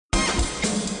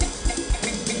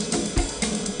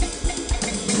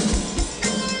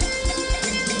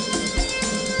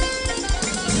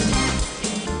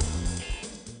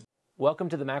Welcome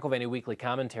to the McAlvany Weekly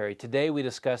Commentary. Today we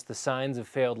discuss the signs of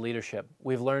failed leadership.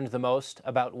 We've learned the most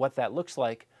about what that looks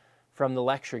like from the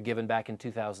lecture given back in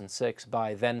 2006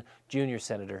 by then Junior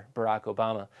Senator Barack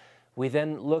Obama. We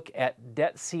then look at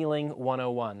Debt Ceiling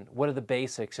 101. What are the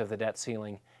basics of the debt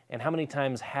ceiling and how many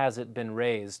times has it been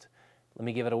raised? Let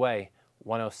me give it away.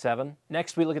 107.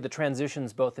 Next, we look at the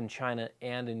transitions both in China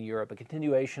and in Europe, a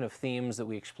continuation of themes that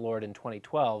we explored in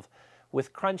 2012,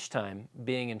 with crunch time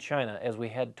being in China as we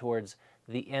head towards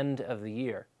the end of the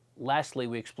year. Lastly,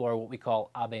 we explore what we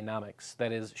call Abenomics,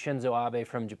 that is Shinzo Abe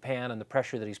from Japan and the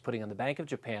pressure that he's putting on the Bank of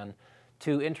Japan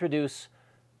to introduce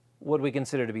what we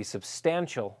consider to be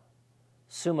substantial,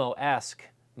 Sumo-esque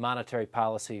monetary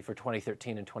policy for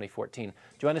 2013 and 2014.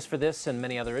 Join us for this and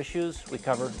many other issues we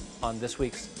cover on this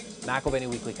week's McAlvany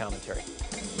Weekly Commentary.